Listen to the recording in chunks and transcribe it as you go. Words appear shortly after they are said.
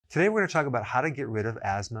Today we're going to talk about how to get rid of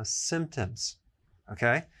asthma symptoms,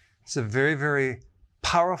 okay? It's a very, very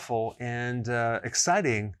powerful and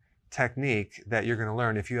exciting technique that you're going to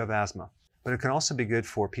learn if you have asthma. But it can also be good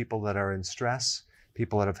for people that are in stress,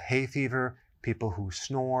 people that have hay fever, people who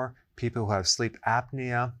snore, people who have sleep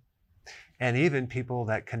apnea, and even people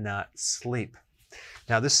that cannot sleep.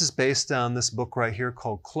 Now, this is based on this book right here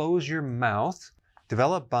called Close Your Mouth,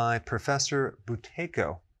 developed by Professor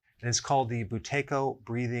Buteyko. And it's called the Buteyko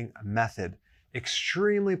Breathing Method.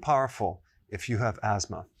 Extremely powerful if you have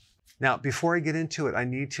asthma. Now, before I get into it, I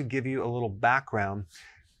need to give you a little background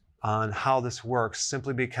on how this works,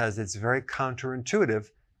 simply because it's very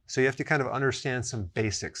counterintuitive. So you have to kind of understand some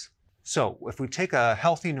basics. So if we take a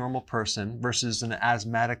healthy, normal person versus an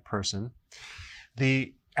asthmatic person,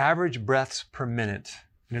 the average breaths per minute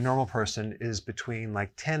in a normal person is between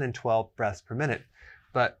like 10 and 12 breaths per minute.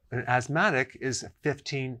 But an asthmatic is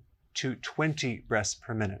 15 to 20 breaths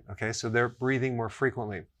per minute, okay? So they're breathing more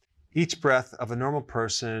frequently. Each breath of a normal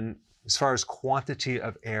person, as far as quantity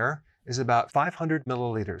of air, is about 500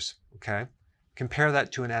 milliliters, okay? Compare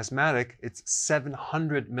that to an asthmatic, it's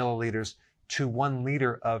 700 milliliters to 1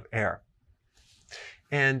 liter of air.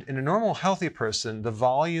 And in a normal healthy person, the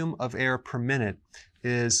volume of air per minute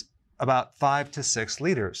is about 5 to 6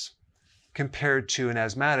 liters. Compared to an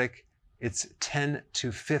asthmatic, it's 10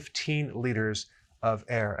 to 15 liters of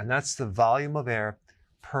air, and that's the volume of air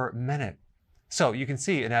per minute. So you can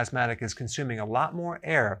see an asthmatic is consuming a lot more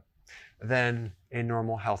air than a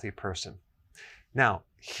normal healthy person. Now,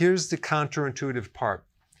 here's the counterintuitive part.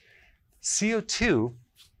 CO2,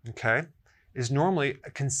 okay, is normally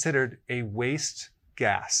considered a waste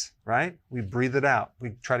gas, right? We breathe it out.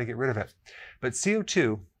 We try to get rid of it. But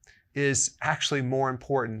CO2 is actually more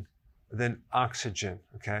important than oxygen,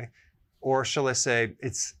 okay? Or shall I say,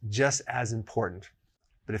 it's just as important.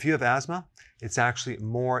 But if you have asthma, it's actually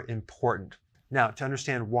more important. Now, to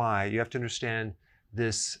understand why, you have to understand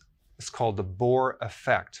this. It's called the Bohr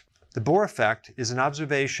Effect. The Bohr Effect is an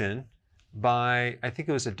observation by, I think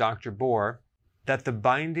it was a Dr. Bohr, that the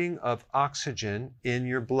binding of oxygen in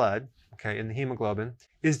your blood, okay, in the hemoglobin,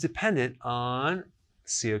 is dependent on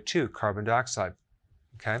CO2, carbon dioxide,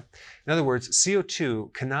 okay? In other words,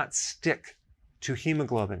 CO2 cannot stick to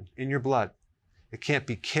hemoglobin in your blood. It can't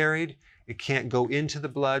be carried, it can't go into the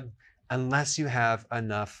blood unless you have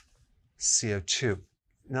enough CO2.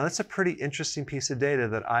 Now, that's a pretty interesting piece of data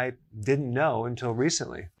that I didn't know until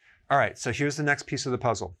recently. All right, so here's the next piece of the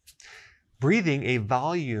puzzle. Breathing a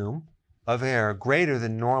volume of air greater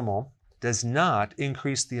than normal does not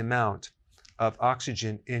increase the amount of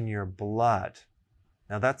oxygen in your blood.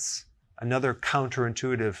 Now, that's another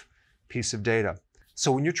counterintuitive piece of data.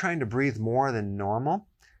 So when you're trying to breathe more than normal,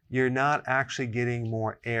 you're not actually getting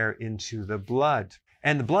more air into the blood.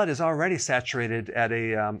 And the blood is already saturated at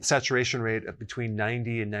a saturation rate of between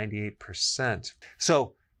 90 and 98%.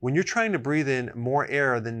 So when you're trying to breathe in more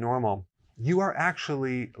air than normal, you are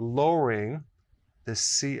actually lowering the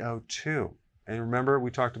CO2. And remember, we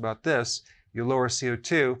talked about this. You lower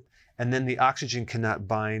CO2, and then the oxygen cannot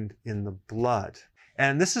bind in the blood.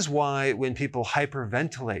 And this is why when people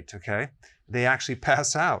hyperventilate, okay, they actually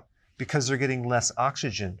pass out because they're getting less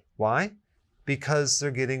oxygen. Why? Because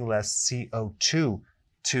they're getting less CO2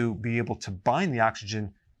 to be able to bind the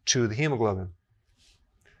oxygen to the hemoglobin.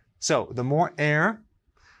 So the more air,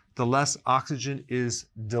 the less oxygen is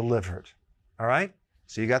delivered. All right?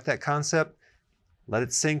 So you got that concept? Let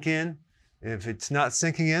it sink in. If it's not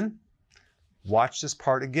sinking in, watch this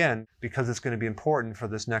part again because it's going to be important for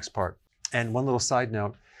this next part. And one little side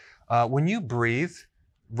note, when you breathe,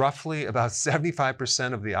 roughly about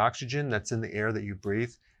 75% of the oxygen that's in the air that you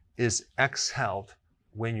breathe is exhaled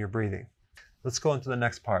when you're breathing. Let's go into the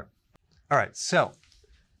next part. All right, so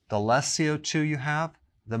the less CO2 you have,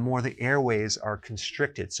 the more the airways are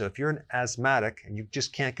constricted. So if you're an asthmatic and you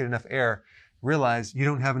just can't get enough air, realize you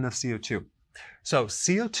don't have enough CO2. So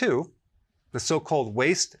CO2, the so-called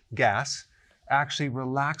waste gas, actually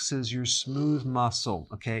relaxes your smooth muscle,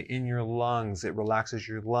 okay, in your lungs. It relaxes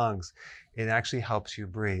your lungs. It actually helps you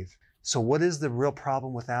breathe. So what is the real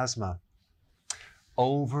problem with asthma?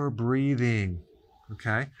 Over-breathing,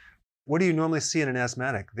 okay? What do you normally see in an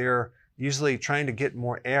asthmatic? They're usually trying to get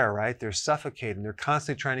more air, right? They're suffocating. They're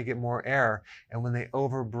constantly trying to get more air. And when they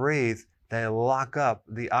over-breathe, they lock up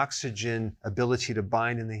the oxygen ability to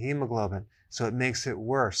bind in the hemoglobin. So it makes it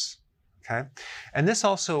worse, okay? And this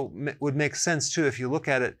also would make sense too if you look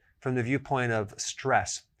at it from the viewpoint of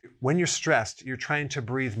stress. When you're stressed, you're trying to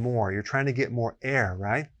breathe more. You're trying to get more air,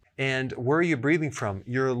 right? And where are you breathing from?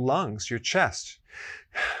 Your lungs, your chest.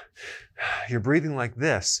 You're breathing like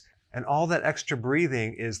this. And all that extra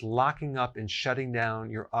breathing is locking up and shutting down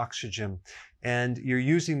your oxygen. And you're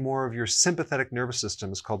using more of your sympathetic nervous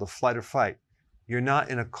system. It's called the flight or fight. You're not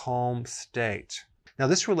in a calm state. Now,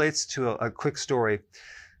 this relates to a quick story.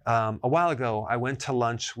 A while ago, I went to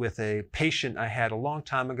lunch with a patient I had a long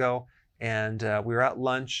time ago, and we were at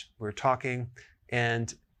lunch, we were talking,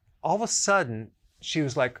 and all of a sudden, she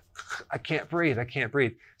was like, I can't breathe, I can't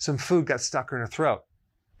breathe. Some food got stuck in her throat.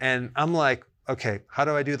 And I'm like, okay, how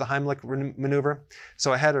do I do the Heimlich maneuver?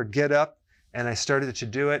 So I had her get up, and I started to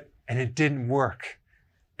do it, and it didn't work.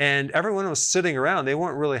 And everyone was sitting around, they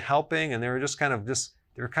weren't really helping, and they were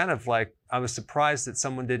they were kind of like, I was surprised that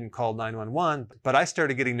someone didn't call 911, but I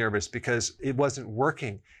started getting nervous because it wasn't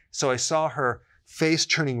working. So I saw her face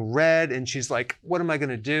turning red, and she's like, what am I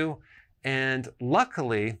gonna do? And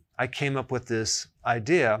luckily, I came up with this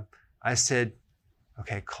idea. I said,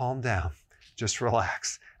 okay, calm down, just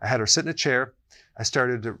relax. I had her sit in a chair. I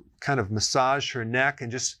started to kind of massage her neck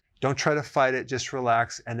and just don't try to fight it, just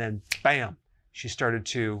relax. And then bam, she started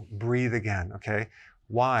to breathe again, okay?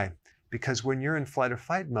 Why? Because when you're in flight or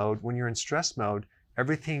fight mode, when you're in stress mode,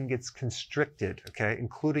 everything gets constricted, okay?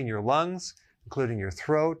 Including your lungs, including your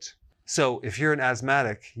throat. So if you're an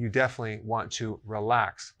asthmatic, you definitely want to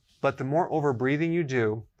relax. But the more over-breathing you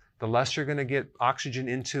do, the less you're gonna get oxygen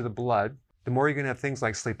into the blood, the more you're gonna have things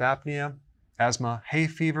like sleep apnea, asthma, hay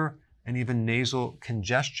fever, and even nasal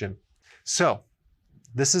congestion. So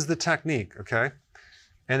this is the technique, okay?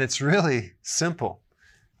 And it's really simple.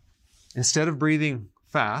 Instead of breathing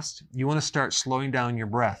fast, you want to start slowing down your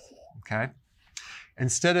breath, okay?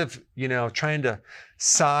 Instead of, trying to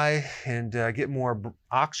sigh and get more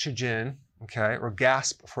oxygen, okay, or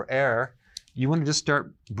gasp for air, you want to just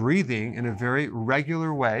start breathing in a very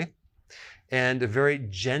regular way and a very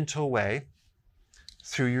gentle way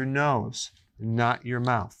through your nose, not your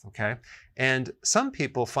mouth, okay? And some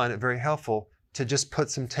people find it very helpful to just put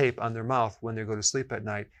some tape on their mouth when they go to sleep at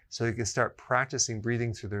night so they can start practicing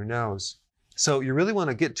breathing through their nose. So you really want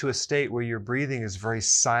to get to a state where your breathing is very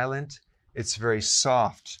silent, it's very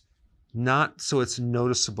soft, not so it's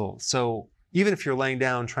noticeable. So even if you're laying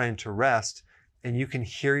down trying to rest and you can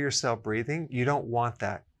hear yourself breathing, you don't want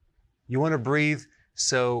that. You want to breathe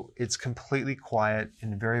so it's completely quiet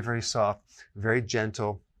and very, very soft, very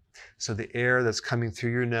gentle. So the air that's coming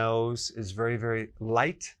through your nose is very, very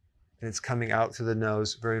light, and it's coming out through the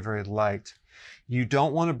nose very, very light. You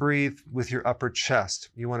don't want to breathe with your upper chest.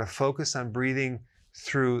 You want to focus on breathing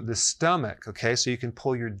through the stomach, okay? So you can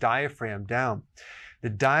pull your diaphragm down. The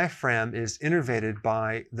diaphragm is innervated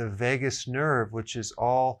by the vagus nerve, which is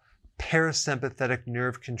all parasympathetic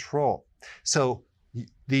nerve control. So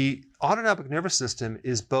the autonomic nervous system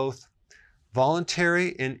is both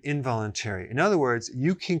voluntary and involuntary. In other words,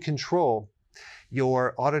 you can control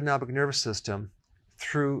your autonomic nervous system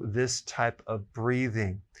through this type of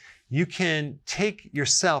breathing. You can take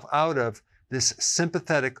yourself out of this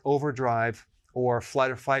sympathetic overdrive or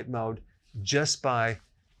flight or fight mode just by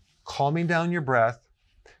calming down your breath,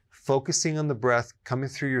 focusing on the breath coming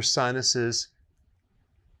through your sinuses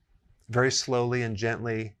very slowly and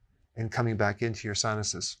gently and coming back into your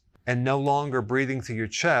sinuses. And no longer breathing through your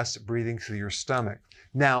chest, breathing through your stomach.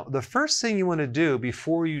 Now, the first thing you want to do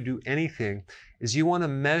before you do anything is you want to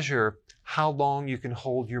measure how long you can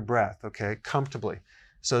hold your breath, okay, comfortably.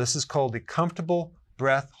 So this is called the comfortable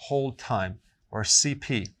breath hold time, or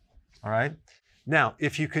CP, all right? Now,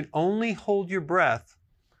 if you can only hold your breath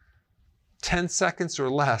 10 seconds or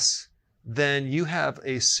less, then you have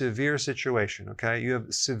a severe situation, okay? You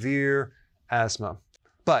have severe asthma.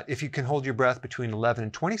 But if you can hold your breath between 11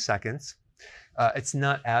 and 20 seconds, it's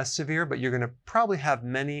not as severe, but you're gonna probably have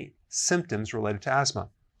many symptoms related to asthma.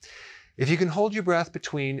 If you can hold your breath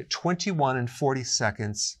between 21 and 40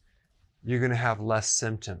 seconds, you're gonna have less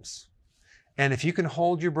symptoms. And if you can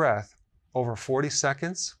hold your breath over 40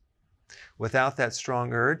 seconds without that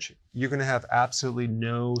strong urge, you're gonna have absolutely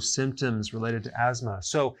no symptoms related to asthma.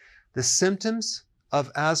 So the symptoms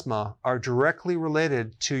of asthma are directly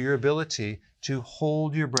related to your ability to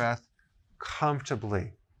hold your breath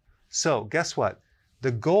comfortably. So guess what?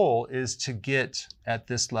 The goal is to get at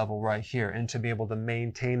this level right here and to be able to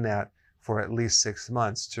maintain that for at least 6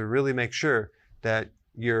 months to really make sure that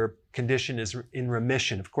your condition is in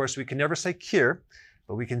remission. Of course, we can never say cure,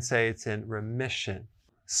 but we can say it's in remission.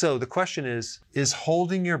 So the question is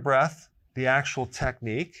holding your breath the actual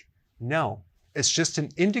technique? No, it's just an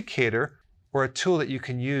indicator or a tool that you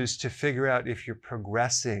can use to figure out if you're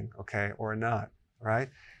progressing, okay, or not, right?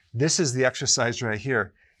 This is the exercise right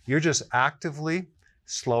here. You're just actively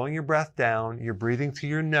slowing your breath down. You're breathing through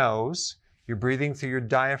your nose. You're breathing through your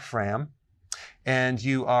diaphragm. And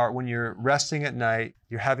you are, when you're resting at night,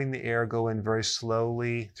 you're having the air go in very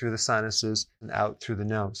slowly through the sinuses and out through the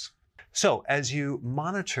nose. So as you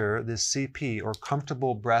monitor this CP, or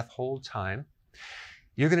comfortable breath hold time,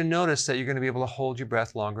 you're going to notice that you're going to be able to hold your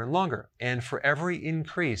breath longer and longer. And for every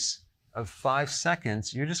increase of 5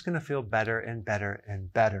 seconds, you're just going to feel better and better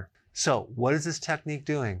and better. So what is this technique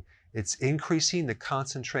doing? It's increasing the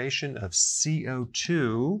concentration of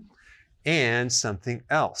CO2 and something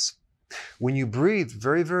else. When you breathe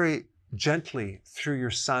very, very gently through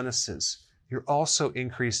your sinuses, you're also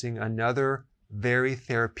increasing another very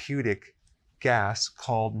therapeutic gas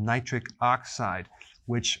called nitric oxide,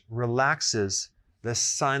 which relaxes the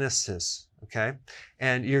sinuses, okay?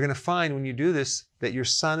 And you're going to find when you do this that your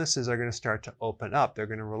sinuses are going to start to open up. They're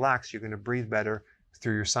going to relax. You're going to breathe better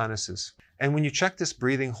through your sinuses. And when you check this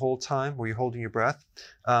breathing hold time, where you're holding your breath,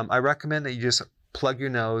 I recommend that you just plug your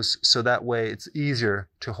nose so that way it's easier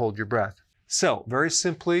to hold your breath. So very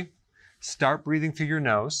simply, start breathing through your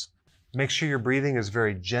nose. Make sure your breathing is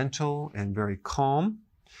very gentle and very calm.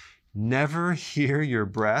 Never hear your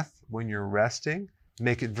breath when you're resting.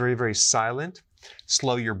 Make it very, very silent.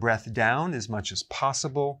 Slow your breath down as much as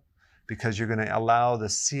possible because you're going to allow the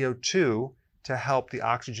CO2 to help the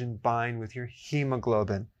oxygen bind with your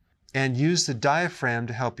hemoglobin. And use the diaphragm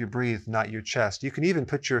to help you breathe, not your chest. You can even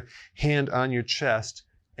put your hand on your chest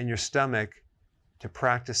and your stomach to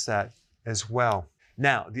practice that as well.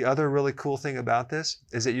 Now, the other really cool thing about this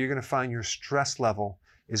is that you're going to find your stress level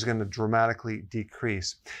is going to dramatically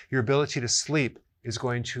decrease. Your ability to sleep is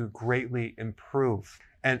going to greatly improve.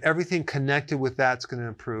 And everything connected with that's going to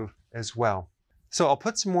improve as well. So I'll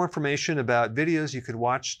put some more information about videos you could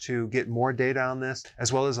watch to get more data on this,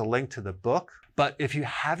 as well as a link to the book. But if you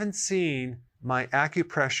haven't seen my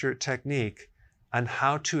acupressure technique on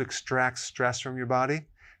how to extract stress from your body,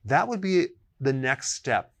 that would be the next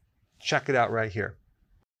step. Check it out right here.